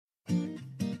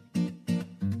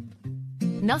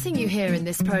Nothing you hear in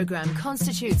this program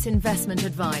constitutes investment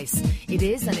advice. It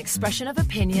is an expression of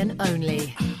opinion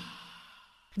only.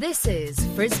 This is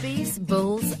Frisbees,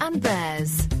 Bulls and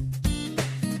Bears.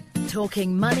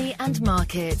 Talking money and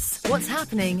markets, what's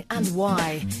happening and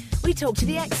why. We talk to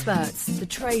the experts, the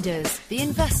traders, the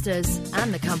investors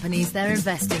and the companies they're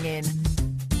investing in.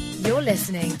 You're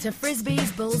listening to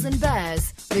Frisbees, Bulls and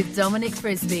Bears with Dominic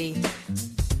Frisby.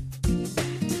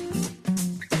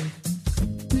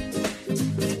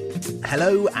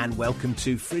 Hello and welcome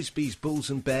to Frisbees, Bulls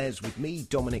and Bears with me,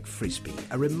 Dominic Frisby.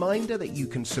 A reminder that you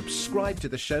can subscribe to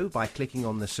the show by clicking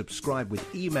on the subscribe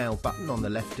with email button on the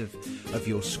left of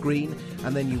your screen,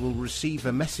 and then you will receive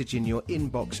a message in your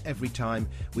inbox every time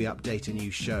we update a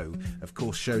new show. Of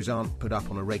course, shows aren't put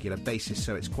up on a regular basis,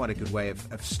 so it's quite a good way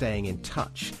of staying in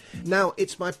touch. Now,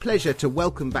 it's my pleasure to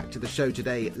welcome back to the show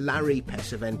today Larry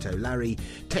Pesavento. Larry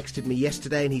texted me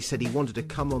yesterday and he said he wanted to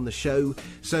come on the show.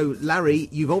 So, Larry,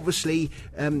 you've obviously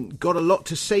got a lot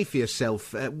to say for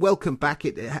yourself. Welcome back.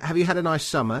 Have you had a nice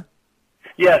summer?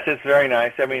 Yes, it's very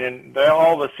nice. I mean, and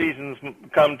all the seasons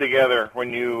come together when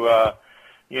you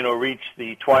reach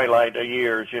the twilight of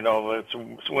years. You know, it's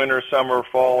winter, summer,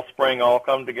 fall, spring, all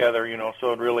come together. You know,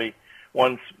 so it really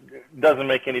doesn't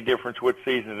make any difference which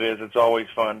season it is. It's always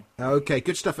fun. Okay,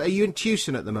 good stuff. Are you in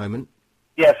Tucson at the moment?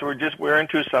 Yes, we're in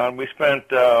Tucson. We spent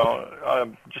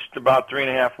just about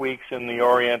 3.5 weeks in the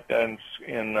Orient and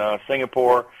in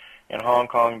Singapore and Hong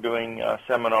Kong doing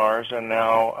seminars, and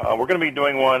now we're going to be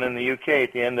doing one in the UK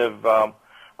at the end of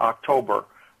October.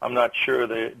 I'm not sure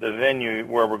the venue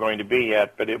where we're going to be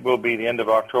yet, but it will be the end of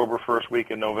October, first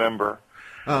week in November.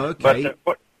 Oh, okay.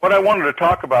 But what I wanted to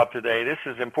talk about today, this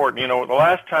is important. You know, the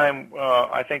last time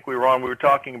I think we were on, we were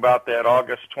talking about that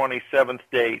August 27th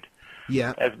date.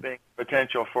 Yeah. As being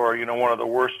potential for, one of the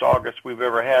worst Augusts we've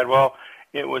ever had. Well,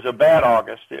 it was a bad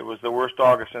August. It was the worst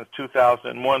August since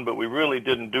 2001, but we really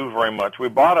didn't do very much. We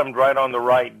bottomed right on the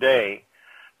right day,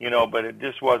 but it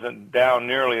just wasn't down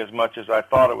nearly as much as I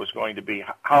thought it was going to be.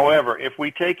 However, if we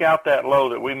take out that low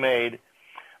that we made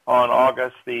on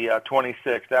August the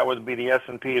 26th, that would be the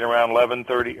S&P at around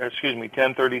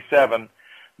 1037.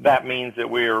 That means that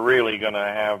we are really going to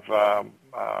have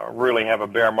a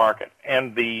bear market.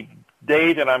 And the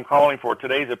day that I'm calling for,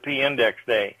 today's a P-index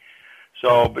day.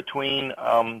 So between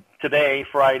today,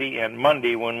 Friday, and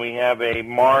Monday, when we have a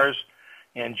Mars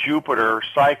and Jupiter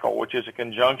cycle, which is a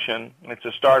conjunction, it's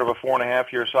the start of a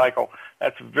 4.5-year cycle,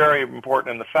 that's very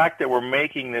important. And the fact that we're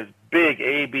making this big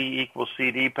AB equals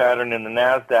CD pattern in the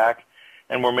NASDAQ,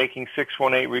 and we're making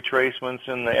 618 retracements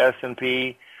in the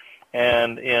S&P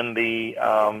and in the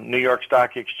New York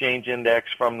Stock Exchange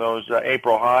Index from those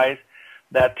April highs,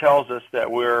 that tells us that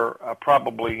we're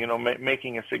probably,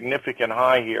 making a significant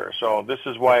high here. So this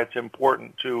is why it's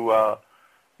important to,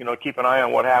 keep an eye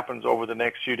on what happens over the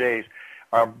next few days.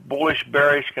 Our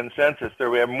bullish-bearish consensus there,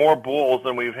 we have more bulls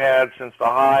than we've had since the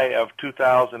high of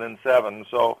 2007.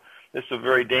 So this is a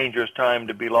very dangerous time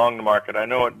to be long the market. I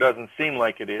know it doesn't seem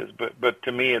like it is, but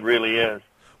to me it really is.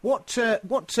 What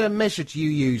measure do you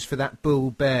use for that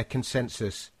bull-bear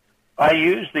consensus? I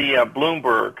use the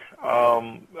Bloomberg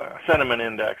sentiment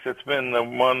index. It's been the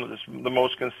one that's the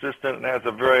most consistent and has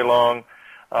a very long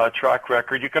track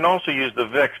record. You can also use the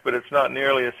VIX, but it's not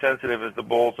nearly as sensitive as the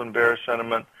bulls and bears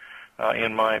sentiment,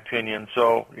 in my opinion.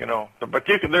 So, but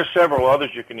there's several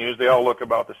others you can use. They all look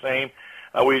about the same.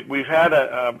 We've had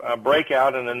a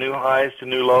breakout in the new highs to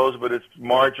new lows, but it's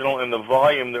marginal in the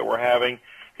volume that we're having.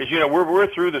 Because,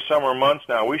 we're through the summer months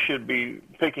now. We should be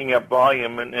picking up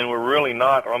volume, and we're really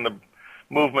not on the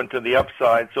movement to the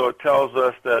upside. So it tells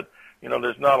us that,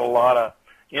 there's not a lot of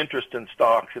interest in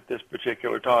stocks at this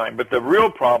particular time. But the real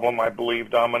problem, I believe,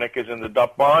 Dominic, is in the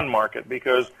bond market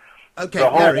because the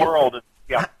whole Larry, world is...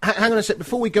 Yeah. Hang on a sec.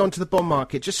 Before we go on to the bond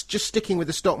market, just sticking with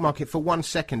the stock market for 1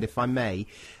 second, if I may,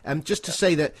 just to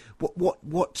say that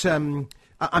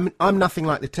I'm nothing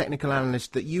like the technical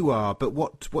analyst that you are, but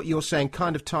what you're saying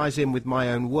kind of ties in with my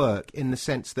own work in the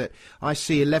sense that I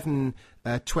see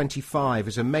 1125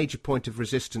 as a major point of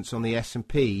resistance on the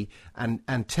S&P and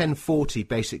 1040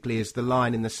 basically is the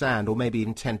line in the sand, or maybe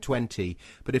even 1020.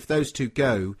 But if those two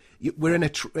go, we're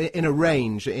in a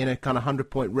range, in a kind of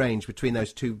 100-point range between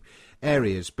those two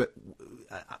areas. But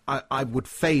I would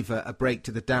favour a break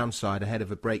to the downside ahead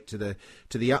of a break to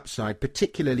the upside,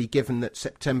 particularly given that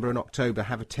September and October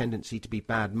have a tendency to be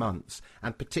bad months,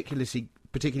 and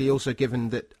particularly also given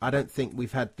that I don't think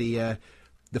we've had the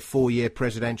 4-year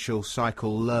presidential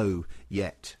cycle low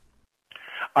yet.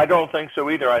 I don't think so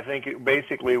either. I think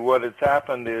basically what has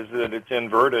happened is that it's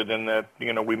inverted, and that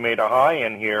we made a high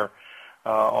in here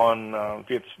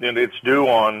it's due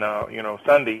on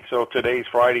Sunday. So today's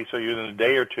Friday, so you're in a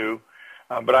day or two.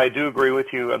 But I do agree with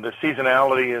you. The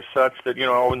seasonality is such that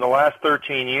in the last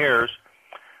 13 years,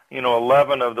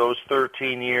 11 of those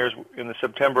 13 years in the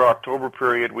September-October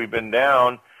period we've been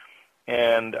down,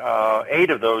 and 8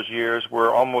 of those years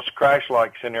were almost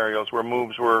crash-like scenarios where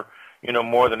moves were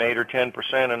more than 8 or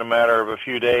 10% in a matter of a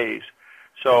few days.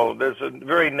 So there's a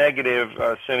very negative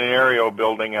scenario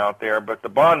building out there, but the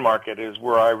bond market is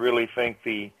where I really think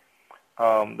the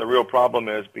real problem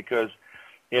is, because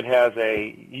it has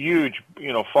a huge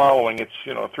following.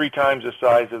 It's 3 times the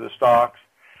size of the stocks,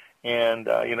 and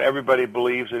everybody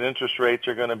believes that interest rates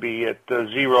are going to be at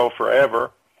zero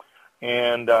forever,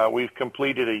 and we've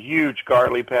completed a huge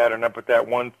Gartley pattern up at that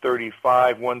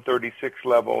 135, 136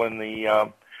 level in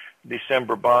the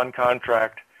December bond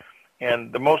contract.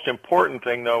 And the most important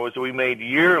thing, though, is that we made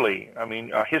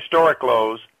historic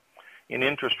lows in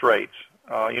interest rates,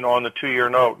 on the 2-year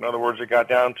note. In other words, it got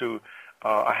down to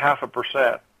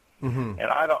 0.5%. Mm-hmm. And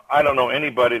I don't know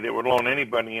anybody that would loan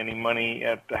anybody any money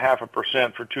at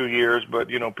 0.5% for 2 years, but,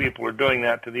 people are doing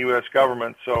that to the U.S.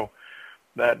 government, so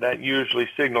that usually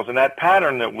signals. And that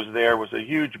pattern that was there was a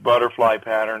huge butterfly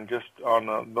pattern just on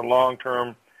the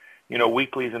long-term,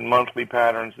 weeklies and monthly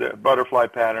patterns, the butterfly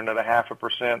pattern at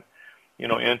 0.5%.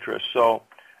 Interest. So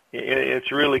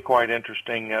it's really quite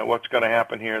interesting what's going to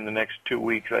happen here in the next 2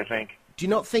 weeks, I think. Do you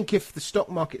not think if the stock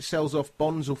market sells off,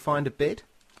 bonds will find a bid?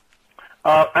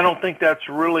 I don't think that's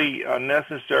really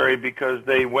necessary, because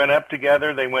they went up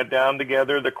together, they went down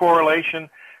together. The correlation,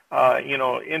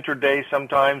 intraday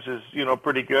sometimes is,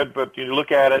 pretty good, but you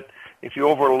look at it, if you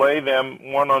overlay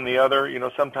them one on the other,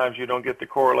 sometimes you don't get the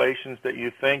correlations that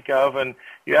you think of, and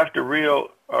you have to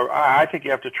I think you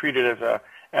have to treat it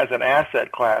as an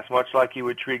asset class, much like you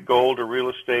would treat gold or real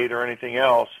estate or anything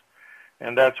else.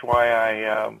 And that's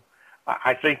why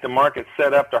I think the market's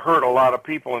set up to hurt a lot of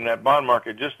people in that bond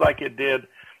market, just like it did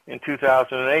in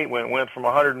 2008 when it went from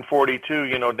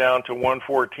 142, down to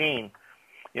 114.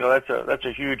 That's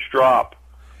a huge drop.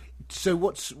 So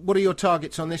what are your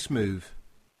targets on this move?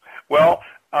 Well,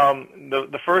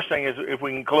 the first thing is if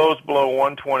we can close below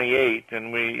 128,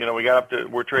 and we got up to,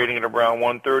 we're trading at around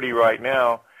 130 right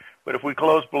now. But if we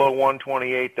close below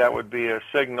 128, that would be a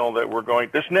signal that we're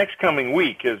going. This next coming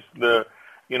week is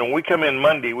when we come in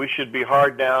Monday, we should be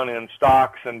hard down in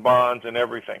stocks and bonds and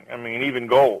everything. Even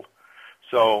gold.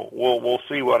 So we'll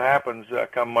see what happens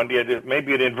come Monday.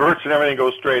 Maybe it inverts and everything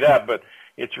goes straight up, but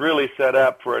it's really set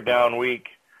up for a down week,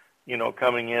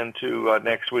 coming into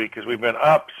next week, because we've been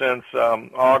up since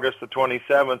August the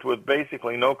 27th with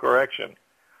basically no correction,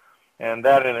 and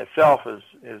that in itself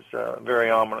is very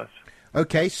ominous.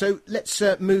 Okay, so let's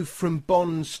move from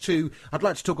bonds to, I'd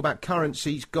like to talk about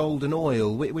currencies, gold and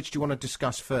oil. Which do you want to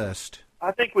discuss first?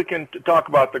 I think we can talk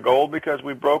about the gold, because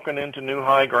we've broken into new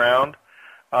high ground.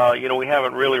 We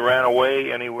haven't really ran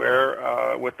away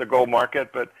anywhere with the gold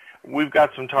market, but we've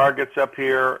got some targets up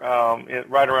here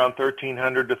right around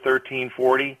 1,300 to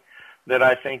 1,340 that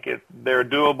I think they're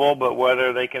doable, but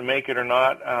whether they can make it or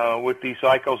not with these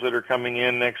cycles that are coming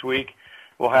in next week,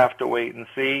 we'll have to wait and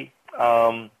see.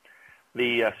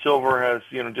 The silver has,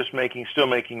 still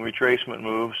making retracement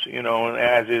moves,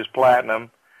 as is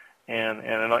platinum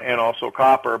and also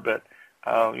copper. But,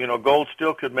 gold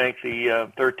still could make the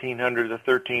 1,300 to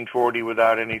 1,340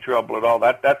 without any trouble at all.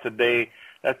 That's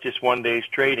just 1 day's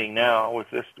trading now with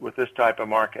this type of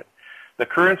market. The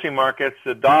currency markets,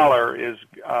 the dollar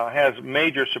has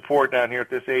major support down here at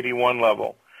this 81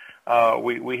 level.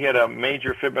 We hit a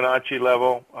major Fibonacci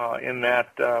level in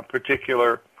that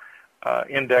particular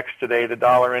index today, the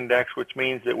dollar index, which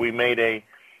means that we made a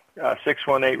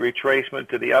 618 retracement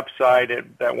to the upside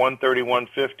at that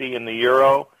 131.50 in the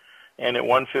euro and at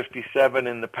 157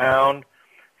 in the pound.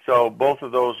 So both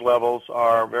of those levels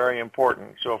are very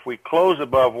important. So if we close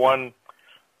above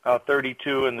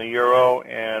 132 in the euro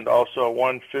and also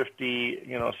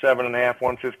 157.5,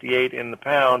 158 in the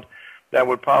pound, that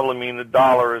would probably mean the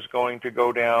dollar is going to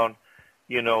go down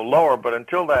lower, but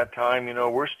until that time,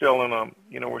 we're still in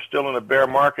a bear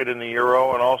market in the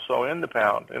euro and also in the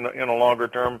pound in a longer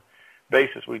term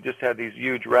basis. We just had these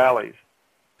huge rallies.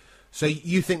 So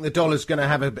you think the dollar's going to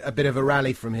have a bit of a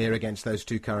rally from here against those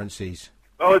two currencies?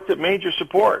 Oh, it's at major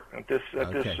support at this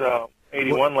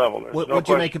 81 level. What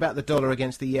do you make about the dollar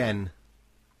against the yen?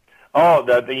 Oh,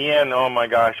 the yen! Oh my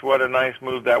gosh, what a nice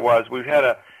move that was. We've had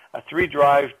a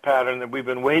 3-drive pattern that we've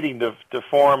been waiting to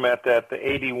form at the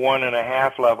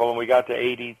 81.5 level, and we got to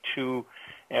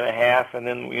 82.5, and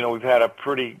then we've had a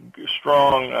pretty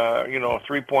strong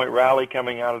 3-point rally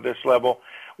coming out of this level.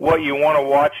 What you want to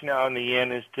watch now in the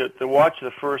yen is to watch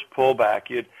the first pullback.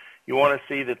 you want to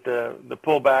see that the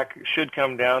pullback should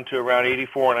come down to around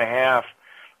 84.5,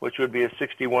 which would be a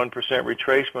 61%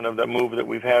 retracement of the move that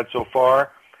we've had so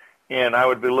far. And I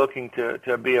would be looking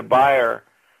to be a buyer,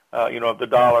 of the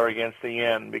dollar against the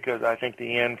yen, because I think the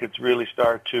yen could really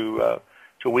start to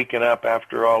weaken up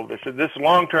after all this. This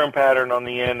long-term pattern on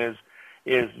the yen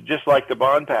is just like the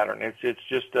bond pattern. It's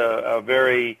just a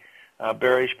very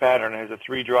bearish pattern. It has a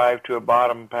 3 drive to a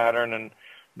bottom pattern, and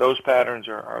those patterns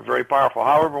are very powerful.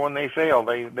 However, when they fail,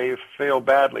 they fail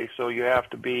badly. So you have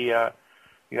to be a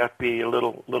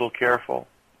little careful.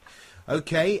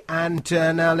 Okay, and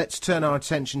now let's turn our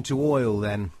attention to oil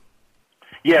then.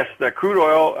 Yes, the crude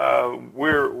oil.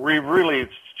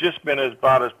 It's just been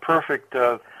about as perfect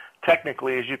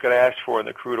technically as you could ask for in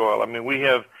the crude oil. I mean, we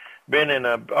have been in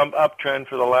an uptrend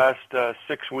for the last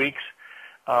 6 weeks.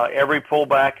 Every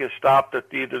pullback is stopped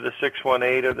at either the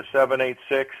 618 or the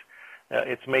 786.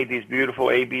 It's made these beautiful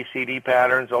ABCD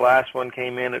patterns. The last one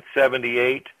came in at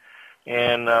 78,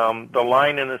 and the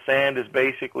line in the sand is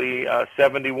basically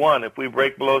 71. If we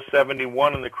break below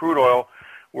 71 in the crude oil,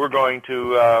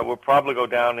 we'll probably go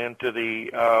down into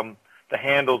the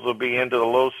handles will be into the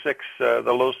low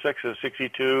sixes,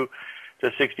 62 to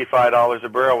 $65 a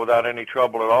barrel without any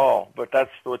trouble at all. But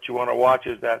that's what you want to watch,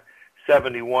 is that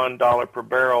 $71 per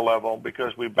barrel level,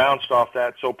 because we bounced off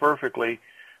that so perfectly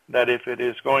that if it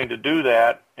is going to do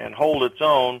that and hold its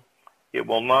own, it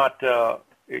will not,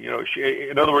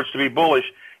 in other words, to be bullish,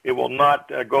 it will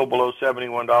not go below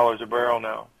 $71 a barrel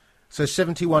now. So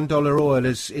 $71 oil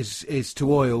is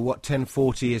to oil what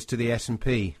 1040 is to the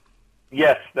S&P?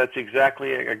 Yes, that's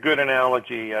exactly a good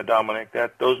analogy, Dominic.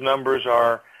 Those numbers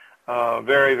are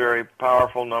very, very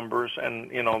powerful numbers,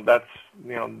 and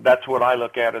that's what I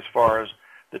look at as far as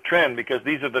the trend, because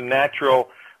these are the natural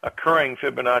occurring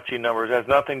Fibonacci numbers. It has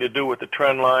nothing to do with the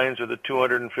trend lines or the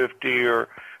 250 or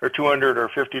 200 or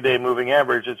 50-day moving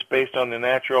average. It's based on the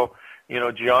natural,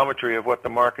 geometry of what the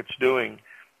market's doing,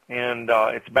 and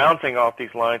it's bouncing off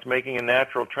these lines, making a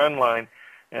natural trend line,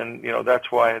 and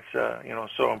that's why it's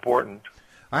so important.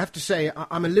 I have to say,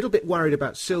 I'm a little bit worried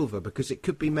about silver, because it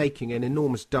could be making an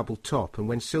enormous double top, and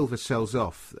when silver sells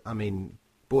off, I mean,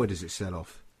 boy, does it sell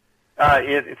off.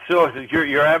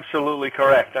 You're absolutely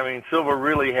correct. I mean, silver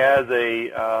really has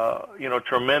a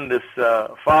tremendous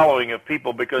following of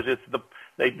people, because it's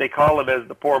they call it as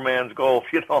the poor man's gold,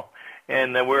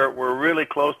 and we're really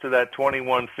close to that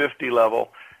 2150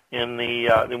 level in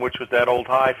which was that old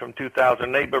high from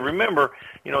 2008. But remember,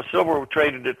 silver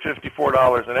traded at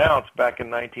 $54 an ounce back in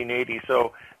 1980.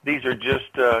 So these are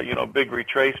just big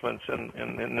retracements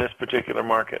in this particular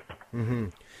market. Mm-hmm.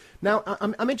 Now,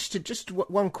 I'm interested. Just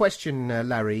one question,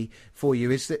 Larry, for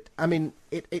you is that, I mean,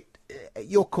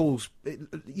 your calls,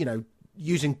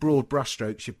 using broad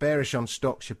brushstrokes, you're bearish on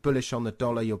stocks, you're bullish on the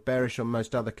dollar, you're bearish on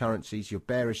most other currencies, you're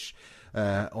bearish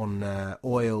on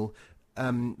oil,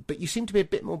 but you seem to be a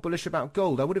bit more bullish about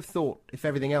gold. I would have thought if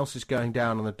everything else is going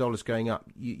down and the dollar's going up,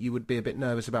 you would be a bit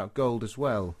nervous about gold as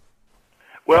well.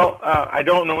 Well, I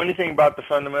don't know anything about the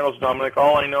fundamentals, Dominic.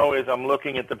 All I know is I'm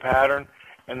looking at the pattern,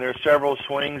 and there are several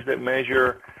swings that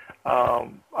measure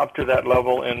up to that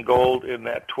level in gold in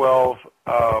that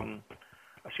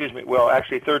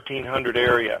 1300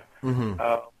 area. Mm-hmm.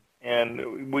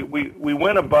 And we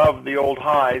went above the old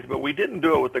highs, but we didn't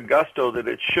do it with the gusto that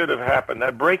it should have happened.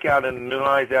 That breakout in the new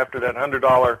highs after that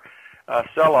 $100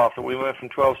 sell-off, that we went from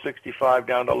 1265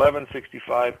 down to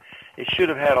 1165, it should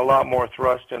have had a lot more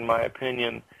thrust, in my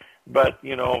opinion. But,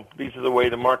 these are the way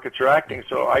the markets are acting.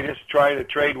 So I just try to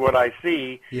trade what I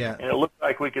see, and it looks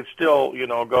like we could still,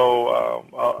 go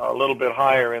a little bit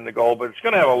higher in the gold. But it's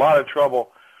going to have a lot of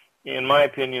trouble, in my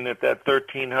opinion, at that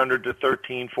 1300 to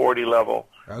 1340 level.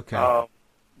 Okay.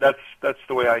 That's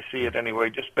the way I see it anyway,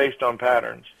 just based on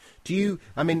patterns. Do you,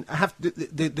 have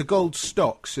the gold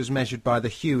stocks as measured by the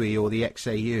Huey or the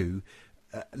XAU,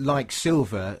 like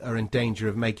silver, are in danger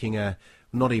of making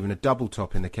not even a double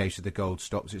top in the case of the gold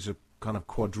stocks, it's a kind of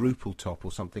quadruple top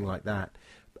or something like that.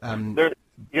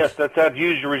 Yes, that's that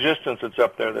huge resistance that's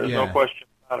up there. There's no question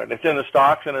about it. It's in the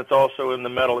stocks, and it's also in the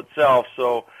metal itself,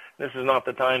 so this is not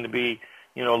the time to be,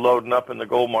 loading up in the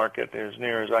gold market, as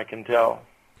near as I can tell.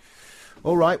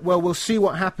 All right. Well, we'll see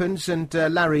what happens. And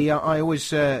Larry, I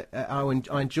always I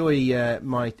enjoy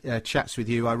my chats with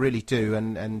you. I really do.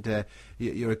 And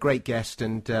you're a great guest.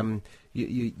 And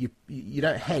you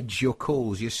don't hedge your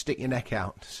calls. You stick your neck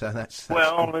out. So that's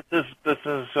well. This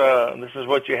is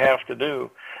what you have to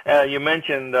do. You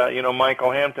mentioned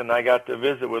Michael Hampton. I got to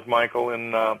visit with Michael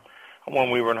when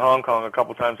we were in Hong Kong a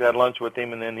couple times. I had lunch with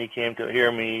him, and then he came to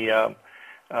hear me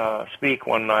speak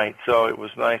one night, so it was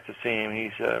nice to see him.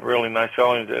 He's a really nice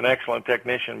fellow. He's an excellent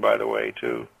technician, by the way,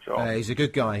 too. So he's a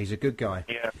good guy.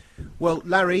 Yeah. Well,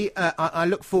 Larry, I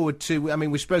look forward to... I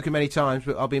mean, we've spoken many times,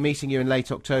 but I'll be meeting you in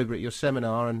late October at your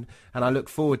seminar, and I look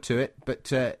forward to it.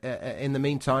 But in the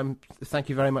meantime, thank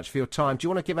you very much for your time. Do you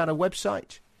want to give out a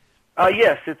website?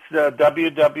 Yes, it's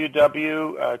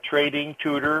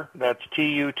www.tradingtutor, that's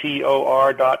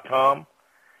TUTOR.com,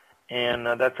 and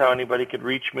that's how anybody could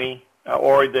reach me.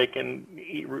 Or they can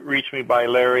reach me by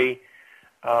Larry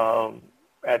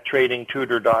at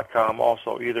tradingtutor.com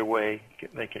also. Either way,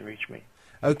 they can reach me.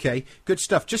 Okay, good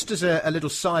stuff. Just as a little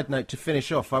side note to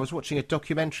finish off, I was watching a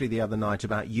documentary the other night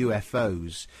about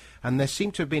UFOs, and there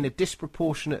seemed to have been a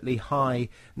disproportionately high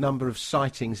number of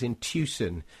sightings in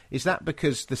Tucson. Is that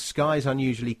because the sky's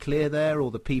unusually clear there,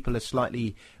 or the people are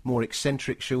slightly more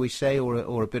eccentric, shall we say,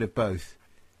 or a bit of both?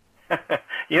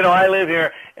 You know, I live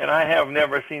here, and I have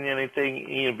never seen anything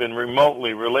even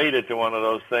remotely related to one of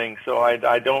those things, so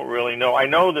I don't really know. I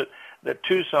know that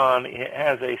Tucson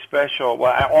has a special,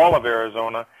 well, all of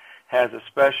Arizona has a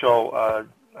special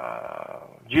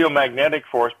geomagnetic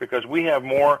force because we have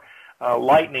more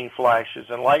lightning flashes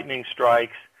and lightning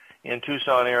strikes in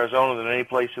Tucson, Arizona than any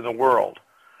place in the world.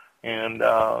 And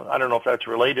I don't know if that's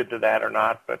related to that or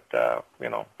not, but, you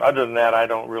know, other than that, I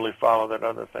don't really follow that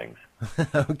other things.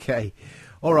 Okay.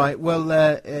 All right. Well,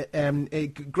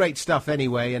 great stuff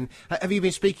anyway. And have you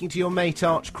been speaking to your mate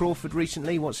Arch Crawford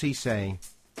recently? What's he saying?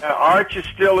 Arch is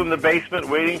still in the basement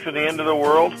waiting for the end of the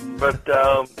world, but,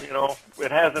 you know,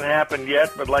 it hasn't happened yet.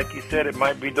 But like you said, it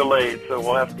might be delayed, so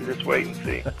we'll have to just wait and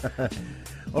see.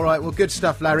 All right. Well, good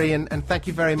stuff, Larry, and thank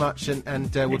you very much,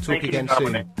 and we'll talk again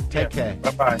soon. Take care.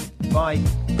 Bye-bye. Bye.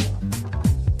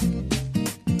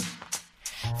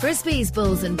 Frisbee's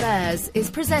Bulls and Bears is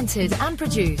presented and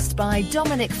produced by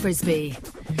Dominic Frisbee.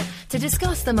 To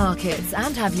discuss the markets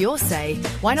and have your say,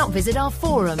 why not visit our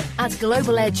forum at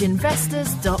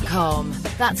globaledgeinvestors.com.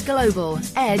 That's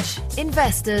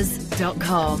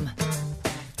globaledgeinvestors.com.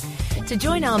 To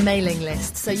join our mailing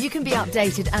list so you can be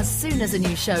updated as soon as a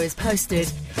new show is posted,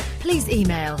 please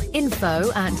email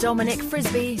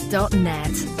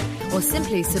info@dominicfrisbee.net or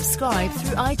simply subscribe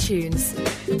through iTunes.